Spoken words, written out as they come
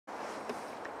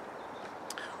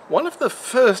One of the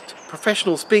first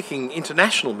professional speaking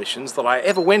international missions that I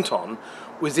ever went on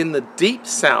was in the deep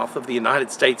south of the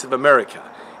United States of America,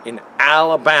 in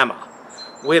Alabama,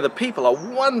 where the people are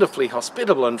wonderfully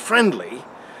hospitable and friendly,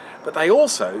 but they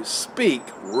also speak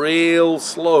real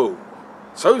slow.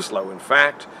 So slow, in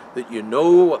fact, that you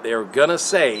know what they're gonna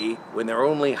say when they're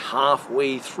only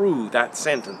halfway through that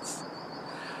sentence.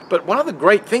 But one of the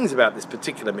great things about this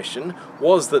particular mission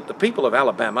was that the people of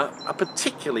Alabama are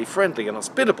particularly friendly and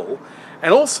hospitable,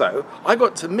 and also I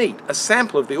got to meet a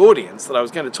sample of the audience that I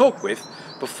was going to talk with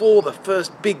before the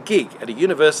first big gig at a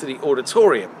university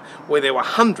auditorium where there were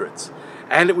hundreds.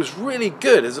 And it was really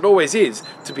good, as it always is,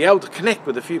 to be able to connect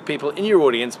with a few people in your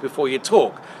audience before you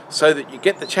talk, so that you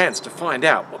get the chance to find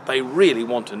out what they really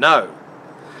want to know.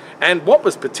 And what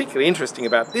was particularly interesting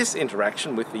about this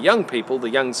interaction with the young people,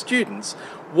 the young students,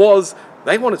 was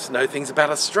they wanted to know things about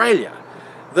Australia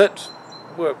that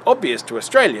were obvious to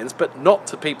Australians, but not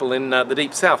to people in the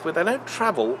Deep South, where they don't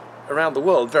travel around the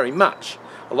world very much.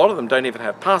 A lot of them don't even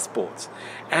have passports.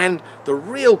 And the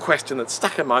real question that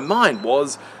stuck in my mind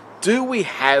was, do we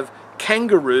have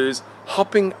kangaroos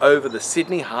hopping over the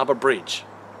Sydney Harbour Bridge?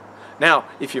 Now,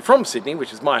 if you're from Sydney,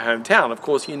 which is my hometown, of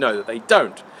course you know that they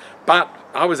don't. But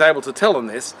I was able to tell them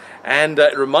this, and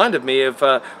it reminded me of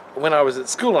when I was at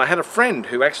school. I had a friend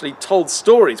who actually told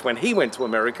stories when he went to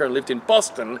America and lived in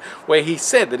Boston, where he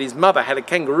said that his mother had a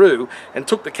kangaroo and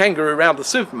took the kangaroo around the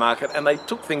supermarket, and they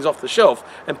took things off the shelf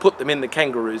and put them in the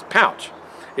kangaroo's pouch.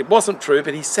 It wasn't true,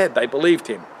 but he said they believed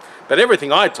him. But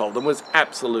everything I told them was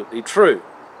absolutely true.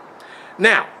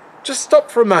 Now, just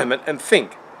stop for a moment and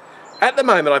think. At the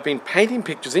moment, I've been painting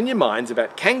pictures in your minds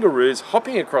about kangaroos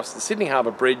hopping across the Sydney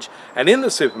Harbour Bridge and in the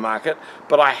supermarket,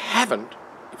 but I haven't,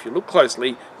 if you look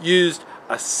closely, used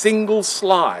a single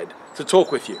slide to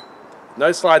talk with you.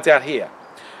 No slides out here.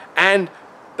 And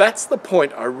that's the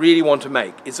point I really want to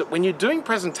make, is that when you're doing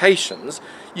presentations,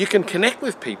 you can connect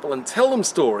with people and tell them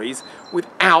stories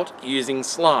without using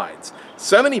slides.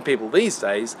 So many people these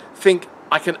days think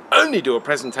I can only do a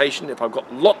presentation if I've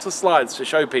got lots of slides to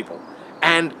show people.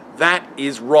 And that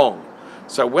is wrong.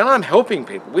 So when I'm helping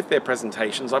people with their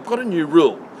presentations, I've got a new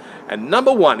rule. And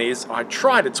number one is I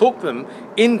try to talk them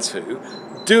into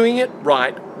doing it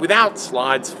right without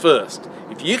slides first.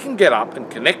 If you can get up and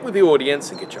connect with the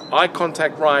audience and get your eye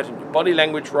contact right and your body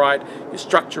language right, your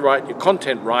structure right, your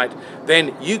content right,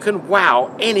 then you can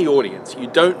wow any audience. You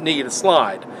don't need a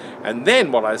slide. And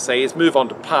then what I say is move on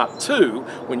to part two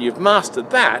when you've mastered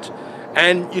that,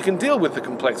 and you can deal with the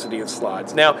complexity of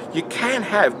slides. Now, you can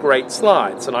have great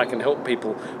slides, and I can help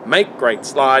people make great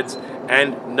slides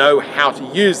and know how to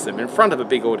use them in front of a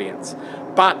big audience.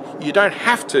 But you don't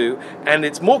have to, and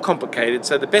it's more complicated,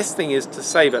 so the best thing is to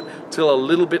save it till a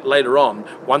little bit later on,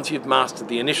 once you've mastered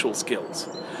the initial skills.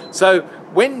 So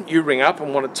when you ring up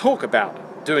and want to talk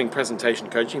about doing presentation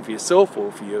coaching for yourself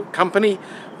or for your company,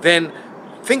 then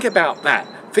think about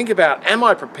that. Think about, am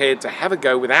I prepared to have a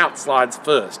go without slides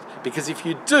first? Because if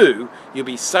you do, you'll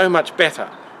be so much better.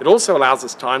 It also allows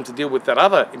us time to deal with that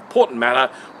other important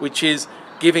matter, which is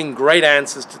giving great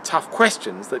answers to tough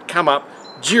questions that come up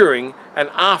during and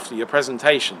after your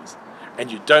presentations.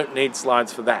 And you don't need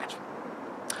slides for that.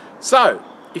 So,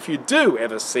 if you do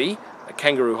ever see a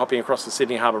kangaroo hopping across the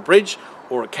Sydney Harbour Bridge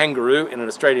or a kangaroo in an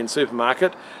Australian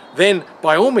supermarket, then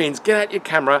by all means get out your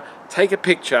camera, take a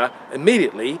picture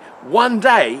immediately. One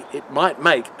day it might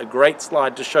make a great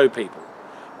slide to show people.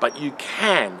 But you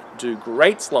can do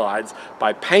great slides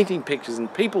by painting pictures in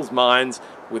people's minds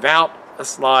without a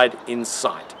slide in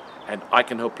sight. And I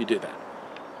can help you do that.